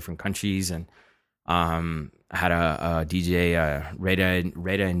listened to in different countries. And I had a DJ,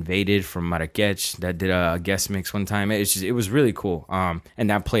 Reda Invaded from Marrakech that did a guest mix one time. It was really cool. And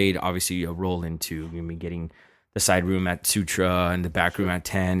that played obviously a role into me getting the side room at Sutra and the back room at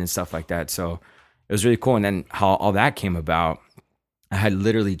 10 and stuff like that. So it was really cool. And then how all that came about, I had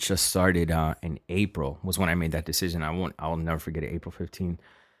literally just started in April was when I made that decision. I'll never forget it, April 15,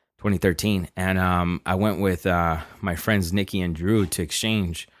 2013. And I went with my friends Nikki and Drew to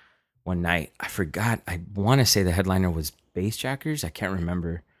Exchange one night. I forgot. I want to say the headliner was Bassjackers. I can't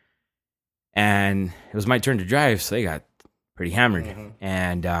remember. And it was my turn to drive, so they got pretty hammered. Mm-hmm.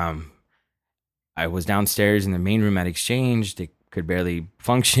 And I was downstairs in the main room at Exchange. They could barely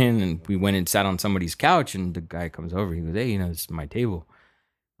function, and we went and sat on somebody's couch, and the guy comes over. He goes, hey, this is my table.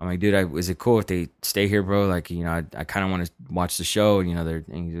 I'm like, dude, is it cool if they stay here, bro? Like, I kind of want to watch the show. And,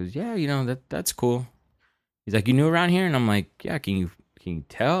 and he goes, yeah, that's cool. He's like, you new around here? And I'm like, yeah, can you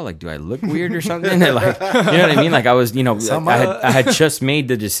tell? Like, do I look weird or something? Like, you know what I mean? Like, I was, I had just made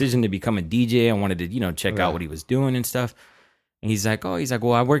the decision to become a DJ. I wanted to, check out what he was doing and stuff. And he's like,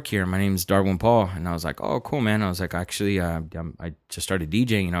 well, I work here. My name's Darwin Paul. And I was like, oh, cool, man. I was like, actually, I just started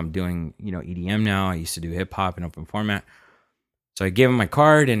DJing. I'm doing, EDM now. I used to do hip hop and open format. So I gave him my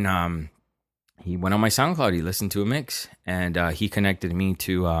card, and he went on my SoundCloud. He listened to a mix, and he connected me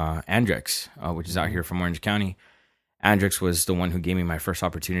to Andrex, which is out here from Orange County. Andrex was the one who gave me my first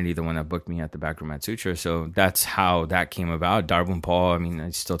opportunity, the one that booked me at the back room at Sutra. So that's how that came about. Darwin Paul,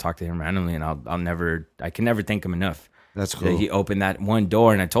 I still talk to him randomly, and I can never thank him enough. That's cool. He opened that one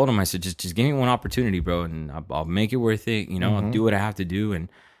door, and I told him, I said, just give me one opportunity, bro, and I'll make it worth it. I'll do what I have to do. And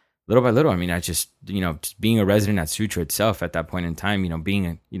little by little, I just being a resident at Sutra itself at that point in time,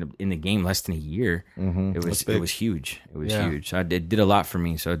 being in the game less than a year, it was huge. It was huge. So it did a lot for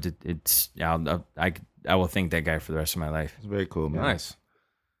me. So I will thank that guy for the rest of my life. It's very cool, man. Nice.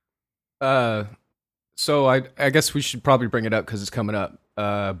 So I guess we should probably bring it up because it's coming up.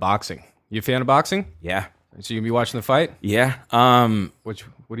 Boxing. You a fan of boxing? Yeah. So you gonna be watching the fight? Yeah. What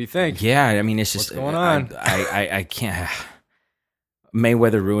do you think? Yeah, it's just what's going on. I can't.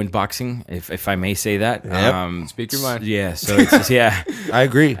 Mayweather ruined boxing, if I may say that. Yep. Speak your mind. Yeah. So it's just, yeah. I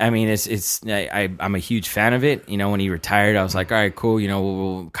agree. I'm a huge fan of it. When he retired, I was like, all right, cool.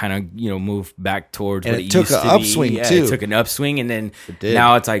 We'll kind of move back towards and what it used to be. Took an upswing too. It took an upswing, and then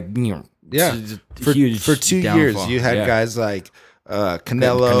now it's like huge for 2 years you had guys like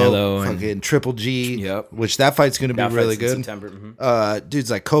Canelo and fucking Triple G, yep. Which that fight's going to be really good. September. Mm-hmm.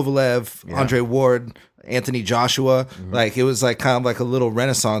 Dudes like Kovalev, Andre Ward, Anthony Joshua. Mm-hmm. Like it was like kind of like a little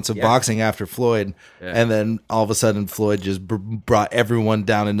renaissance of boxing after Floyd, and then all of a sudden Floyd just brought everyone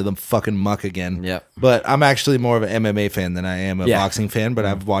down into the fucking muck again. Yep. But I'm actually more of an MMA fan than I am a boxing fan. But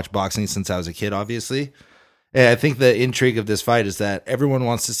I've watched boxing since I was a kid, obviously. And I think the intrigue of this fight is that everyone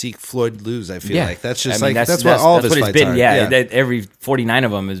wants to see Floyd lose. I feel like that's just that's what all of his fights are. Yeah, every 49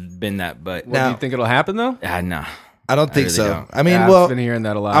 of them has been that. But do you think it'll happen though? No. I don't think so. Don't. I mean, I've been hearing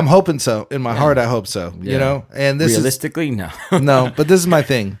that a lot. I'm hoping so. In my heart, I hope so. And this realistically, no. No, but this is my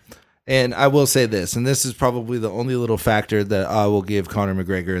thing. And I will say this, and this is probably the only little factor that I will give Conor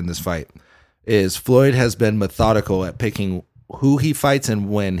McGregor in this fight, is Floyd has been methodical at picking who he fights and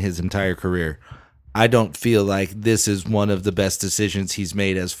when his entire career. I don't feel like this is one of the best decisions he's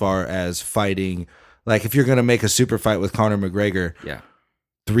made as far as fighting. Like, if you're going to make a super fight with Conor McGregor,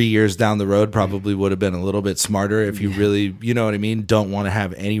 3 years down the road probably would have been a little bit smarter if you really, you know what I mean, don't want to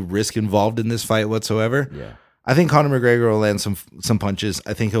have any risk involved in this fight whatsoever. Yeah. I think Conor McGregor will land some punches.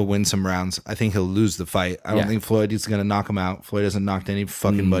 I think he'll win some rounds. I think he'll lose the fight. I don't think Floyd is going to knock him out. Floyd hasn't knocked any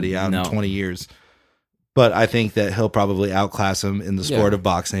fucking buddy out in 20 years. But I think that he'll probably outclass him in the sport of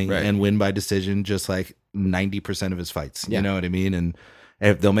boxing and win by decision, just like 90% of his fights. You know what I mean? And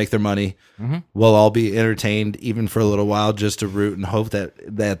if they'll make their money, we'll all be entertained even for a little while, just to root and hope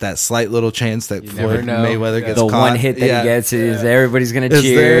that slight little chance that Floyd Mayweather gets the caught. one hit that he gets is everybody's gonna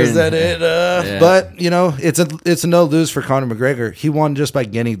cheer. Is that it? But it's a no lose for Conor McGregor. He won just by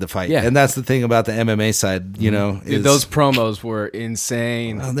getting the fight, and that's the thing about the MMA side. Dude, those promos were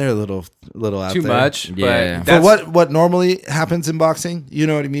insane. Well, they're a little out too there. much. Yeah. But For what normally happens in boxing, you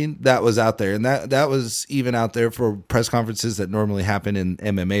know what I mean? That was out there, and that was even out there for press conferences that normally happen in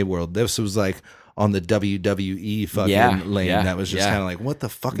MMA world. This was like on the WWE fucking lane. That was just kind of like, what the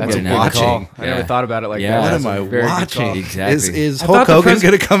fuck am I watching? I never thought about it like that. What That's am I a very good watching? call. Exactly. Is Hulk Hogan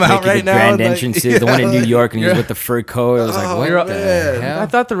going to come out right the now? Grand entrances, the one in New York, and he was with the fur coat. I was like, what the hell? I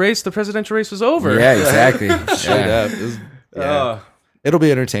thought the presidential race was over. Yeah, exactly. Straight up. It'll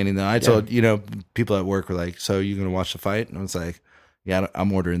be entertaining though. I told people at work were like, "So you going to watch the fight?" And I was like, "Yeah,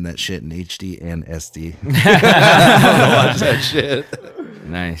 I'm ordering that shit in HD and SD. I'm gonna watch that shit."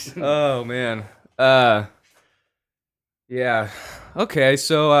 Nice. Oh man. Yeah. Okay.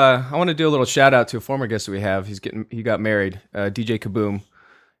 So I want to do a little shout out to a former guest that we have. He got married. DJ Kaboom,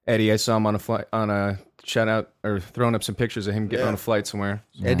 Eddie. I saw him on a shout out or throwing up some pictures of him getting on a flight somewhere.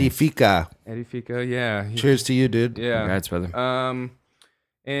 Eddie Fika. Eddie Fika. Yeah. Cheers to you, dude. Yeah. Congrats, brother.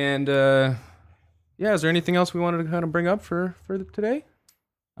 And is there anything else we wanted to kind of bring up for today?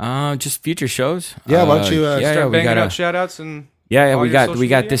 Just future shows. Yeah, why don't you Start banging out shout outs and we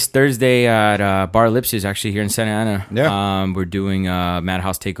got this Thursday at Bar Ellipsis actually here in Santa Ana. Yeah. We're doing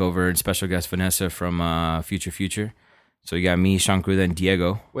Madhouse Takeover and special guest Vanessa from Future. So you got me, Sean Cruda, and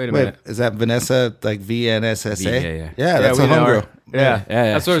Diego. Wait a minute. Is that Vanessa like VNSSA? Yeah, that's we a know homegirl. her. Yeah.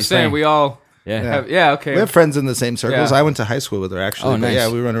 That's what I was saying. playing. We all okay. We have friends in the same circles. Yeah. I went to high school with her actually. Oh, nice. But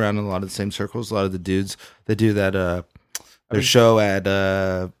yeah, we run around in a lot of the same circles. A lot of the dudes they do that their show at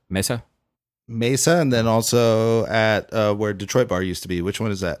Mesa? Mesa, and then also at where Detroit Bar used to be. Which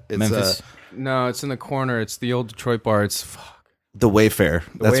one is that? It's Memphis. No, it's in the corner. It's the old Detroit bar. It's the Wayfair.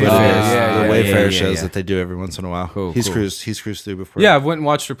 That's Wayfair. what it is. Yeah, The yeah, Wayfair shows that they do every once in a while. Cool, He's cool. cruised through before. yeah. I went and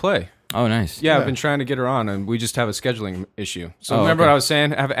watched her play. Oh, nice. Yeah, I've been trying to get her on, and we just have a scheduling issue. So Oh, remember okay. what I was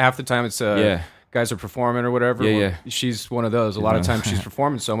saying? Half the time it's guys are performing or whatever. Yeah, Well, yeah. She's one of those. A lot of times she's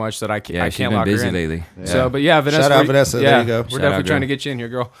performing so much that I Yeah, she's can't been lock busy her in. lately. So, but yeah, Vanessa. Shout out Vanessa. Yeah, There you go. We're Shout definitely out, trying girl. to get you in here,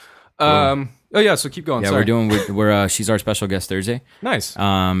 girl. So keep going. Yeah, Sorry. we're she's our special guest Thursday. Nice.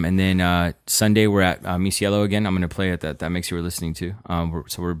 And then Sunday we're at Misiello again. I'm going to play at that mix you were listening to.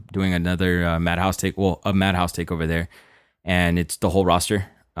 We're doing another Madhouse takeover there, and it's the whole roster.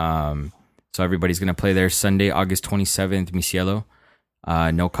 So everybody's going to play there Sunday, August 27th, Misiello.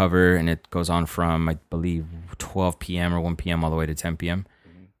 No cover, and it goes on from I believe 12 p.m. or 1 p.m. all the way to 10 p.m.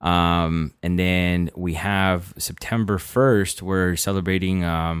 And then we have September 1st. We're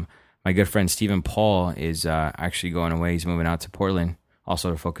celebrating. My good friend Stephen Paul is actually going away. He's moving out to Portland,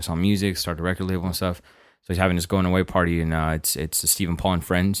 also to focus on music, start a record label and stuff. So he's having his going away party, and it's Stephen Paul and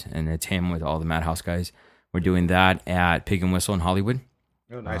friends, and it's him with all the Madhouse guys. We're doing that at Pig and Whistle in Hollywood,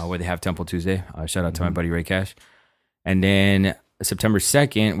 where they have Temple Tuesday. Shout out to my buddy Ray Cash. And then September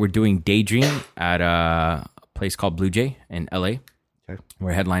 2nd, we're doing Daydream at a place called Blue Jay in LA. Okay.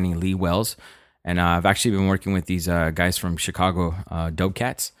 We're headlining Lee Wells, and I've actually been working with these guys from Chicago, Dope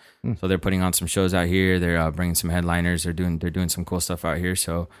Cats. So they're putting on some shows out here. They're bringing some headliners. They're doing some cool stuff out here.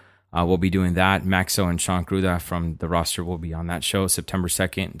 So we'll be doing that. Maxo and Sean Cruda from the roster will be on that show September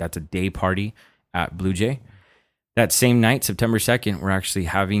 2nd. That's a day party at Blue Jay. That same night, September 2nd, we're actually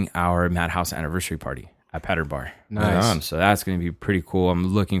having our Madhouse anniversary party at Patter Bar. Nice. So that's going to be pretty cool.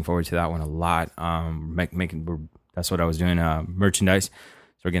 I'm looking forward to that one a lot. That's what I was doing, merchandise. So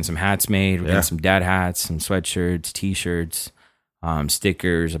we're getting some hats made. We're getting some dad hats, some sweatshirts, T-shirts,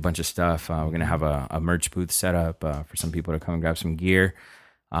 stickers, a bunch of stuff. We're going to have a merch booth set up for some people to come and grab some gear.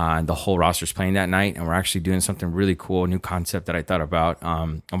 And the whole roster's playing that night. And we're actually doing something really cool, a new concept that I thought about.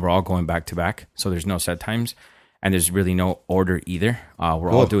 And we're all going back to back. So there's no set times. And there's really no order either. We're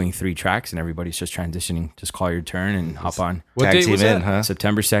all doing 3 tracks, and everybody's just transitioning. Just call your turn and hop on. What Tag date team was in, that? huh?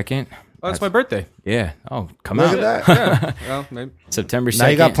 September 2nd. Oh, it's my birthday. Yeah. Oh, come Look out. at that. Well, maybe. September 2nd. Now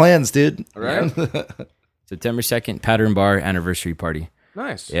you got plans, dude. All right. September 2nd, Pattern Bar anniversary party.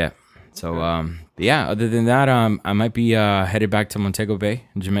 Nice. Yeah. So, other than that, I might be headed back to Montego Bay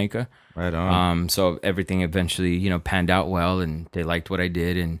in Jamaica. Right on. So everything eventually, panned out well, and they liked what I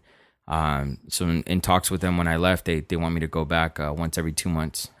did. And so in talks with them when I left, they want me to go back once every 2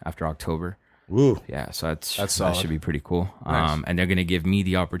 months after October. Woo. Yeah, so that solid. should be pretty cool. Nice. And they're going to give me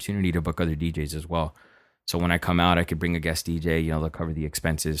the opportunity to book other DJs as well. So when I come out, I could bring a guest DJ. They'll cover the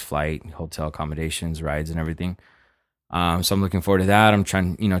expenses, flight, hotel accommodations, rides, and everything. So I'm looking forward to that. I'm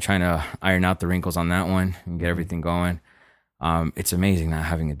trying to iron out the wrinkles on that one and get everything going. It's amazing not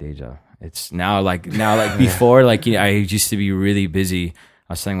having a day job. It's now like before, I used to be really busy.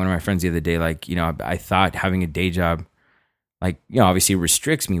 I was telling one of my friends the other day, I thought having a day job, obviously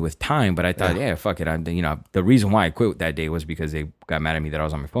restricts me with time, but I thought, fuck it. The reason why I quit that day was because they got mad at me that I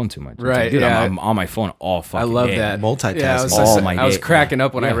was on my phone too much. Right. Like, dude, I'm on my phone all fucking day. I love that. Multitasking. Yeah, I was cracking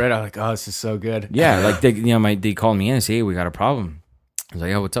up when I read it. I was like, oh, this is so good. Yeah. They called me in and say, hey, we got a problem. I was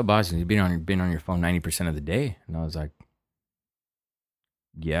like, oh, what's up, boss? And you've been on your phone 90% of the day. And I was like,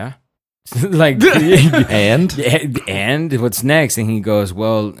 yeah. and what's next? And he goes,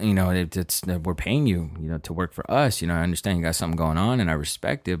 well, we're paying you, to work for us. I understand you got something going on, and I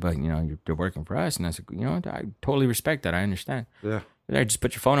respect it, but you're working for us. And I said, I totally respect that. I understand. Yeah. There, just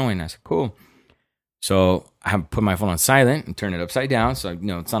put your phone away. And I said, cool. So I put my phone on silent and turn it upside down, so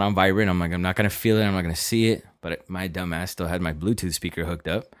it's not on vibrate. I'm like, I'm not gonna feel it. I'm not gonna see it. But my dumb ass still had my Bluetooth speaker hooked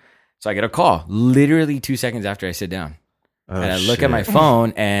up, so I get a call literally 2 seconds after I sit down. And I look at my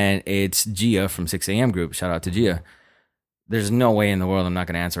phone, and it's Gia from 6 a.m. group. Shout out to Gia. There's no way in the world I'm not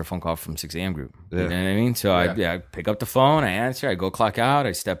going to answer a phone call from 6 a.m. group. You know what I mean? So I pick up the phone, I answer, I go clock out,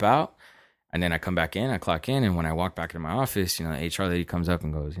 I step out, and then I come back in, I clock in, and when I walk back into my office, the HR lady comes up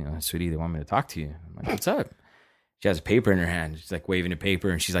and goes, sweetie, they want me to talk to you. I'm like, what's up? She has a paper in her hand. She's like waving a paper,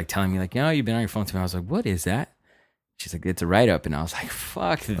 and she's like telling me you've been on your phone too. I was like, what is that? She's like, it's a write-up. And I was like,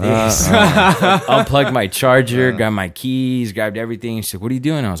 fuck this. Unplugged my charger, grabbed my keys, grabbed everything. She's like, what are you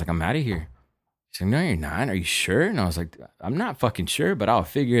doing? I was like, I'm out of here. She's like, no, you're not. Are you sure? And I was like, I'm not fucking sure, but I'll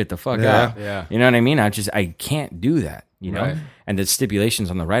figure it the fuck out. Yeah. You know what I mean? I can't do that, Right. And the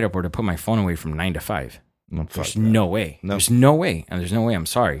stipulations on the write-up were to put my phone away from 9 to 5. There's no way. No. There's no way. And there's no way. I'm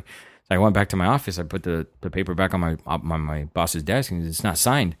sorry. So I went back to my office. I put the paper back on my boss's desk, and it's not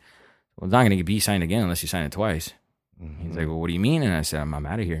signed. Well, it's not going to be signed again unless you sign it twice. He's like, well, what do you mean? And I said, I'm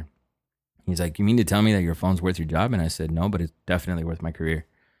out of here. He's like, you mean to tell me that your phone's worth your job? And I said, no, but it's definitely worth my career.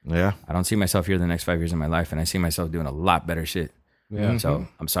 Yeah. I don't see myself here the next 5 years of my life, and I see myself doing a lot better shit. Yeah. So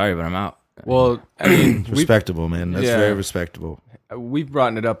I'm sorry, but I'm out. Well, I mean, Respectable, man. That's very respectable. we've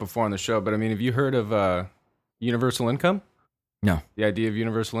brought it up before on the show, but I mean, have you heard of universal income? No. The idea of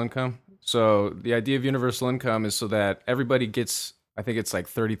universal income? So the idea of universal income is so that everybody gets, I think it's like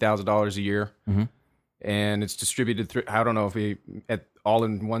 $30,000 a year. Mm-hmm. And it's distributed through, I don't know if all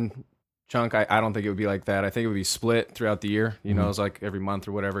in one chunk. I don't think it would be like that. I think it would be split throughout the year. It's like every month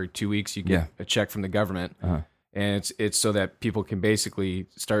or whatever, 2 weeks, you get a check from the government. And it's so that people can basically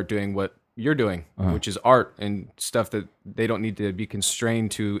start doing what you're doing, which is art and stuff that they don't need to be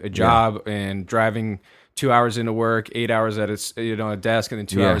constrained to a job and driving 2 hours into work, 8 hours at a desk, and then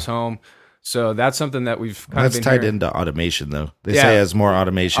 2 hours home. So that's something that we've kind of been tied hearing. into automation, though. They say as more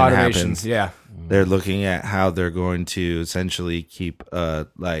automation happens, yeah, they're looking at how they're going to essentially keep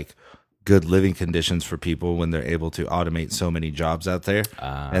good living conditions for people when they're able to automate so many jobs out there.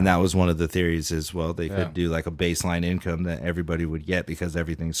 And that was one of the theories as well. They could do like a baseline income that everybody would get because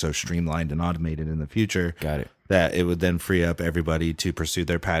everything's so streamlined and automated in the future. Got it. That it would then free up everybody to pursue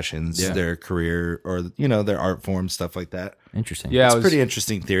their passions, their career, or their art form, stuff like that. Interesting. Yeah, It's a pretty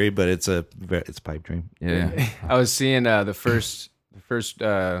interesting theory, but it's a pipe dream. Yeah. I was seeing the first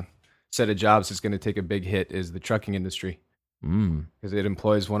set of jobs that's going to take a big hit is the trucking industry because it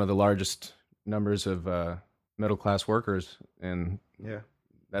employs one of the largest numbers of middle class workers, and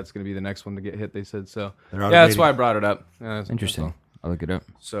that's going to be the next one to get hit. They said so. That's why I brought it up. Interesting. I'll look it up.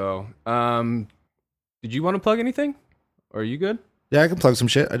 So, did you want to plug anything? Or are you good? Yeah, I can plug some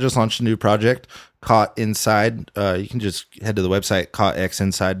shit. I just launched a new project, Caught Inside. You can just head to the website,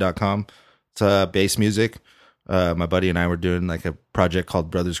 caughtxinside.com. It's bass music. My buddy and I were doing like a project called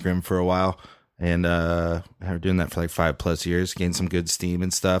Brothers Grimm for a while. And we were doing that for like 5+ years, gained some good steam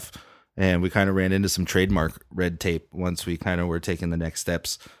and stuff. And we kind of ran into some trademark red tape once we kind of were taking the next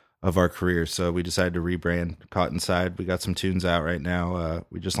steps of our career. So we decided to rebrand Caught Inside. We got some tunes out right now.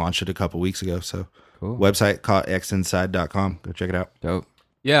 We just launched it a couple weeks ago. So cool. Website, caughtxinside.com. Go check it out. Dope.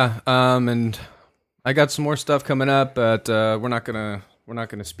 Yeah, and I got some more stuff coming up, but we're not gonna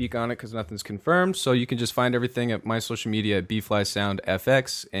speak on it because nothing's confirmed. So you can just find everything at my social media at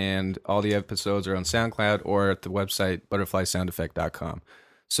BFlySoundFX, and all the episodes are on SoundCloud or at the website butterflysoundeffect.com.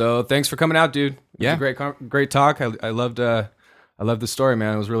 So thanks for coming out, dude. It was a great talk. I loved the story,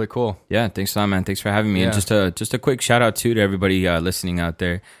 man. It was really cool. Yeah, thanks a lot, man. Thanks for having me. Yeah. And just a quick shout out to everybody listening out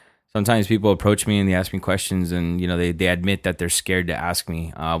there. sometimes people approach me and they ask me questions, and they admit that they're scared to ask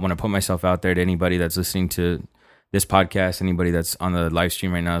me. I want to put myself out there to anybody that's listening to this podcast, anybody that's on the live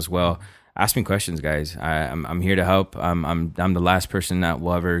stream right now as well. Ask me questions, guys. I'm here to help. I'm the last person that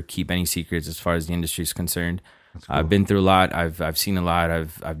will ever keep any secrets as far as the industry is concerned. Cool. I've been through a lot. I've seen a lot.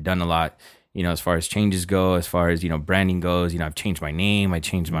 I've done a lot. As far as changes go, as far as branding goes. I've changed my name. I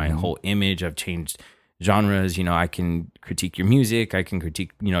changed my whole image. I've changed genres. I can critique your music. I can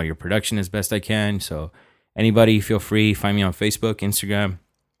critique your production as best I can. So anybody, feel free. Find me on Facebook, Instagram,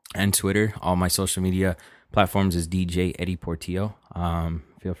 and Twitter. All my social media platforms is DJ Eddie Portillo.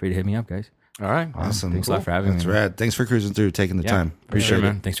 Feel free to hit me up, guys. All right. Awesome. Thanks a lot for having me. That's rad. Thanks for cruising through, taking the time. For sure,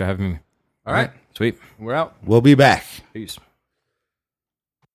 man. Thanks for having me. All right. Sweet. We're out. We'll be back. Peace.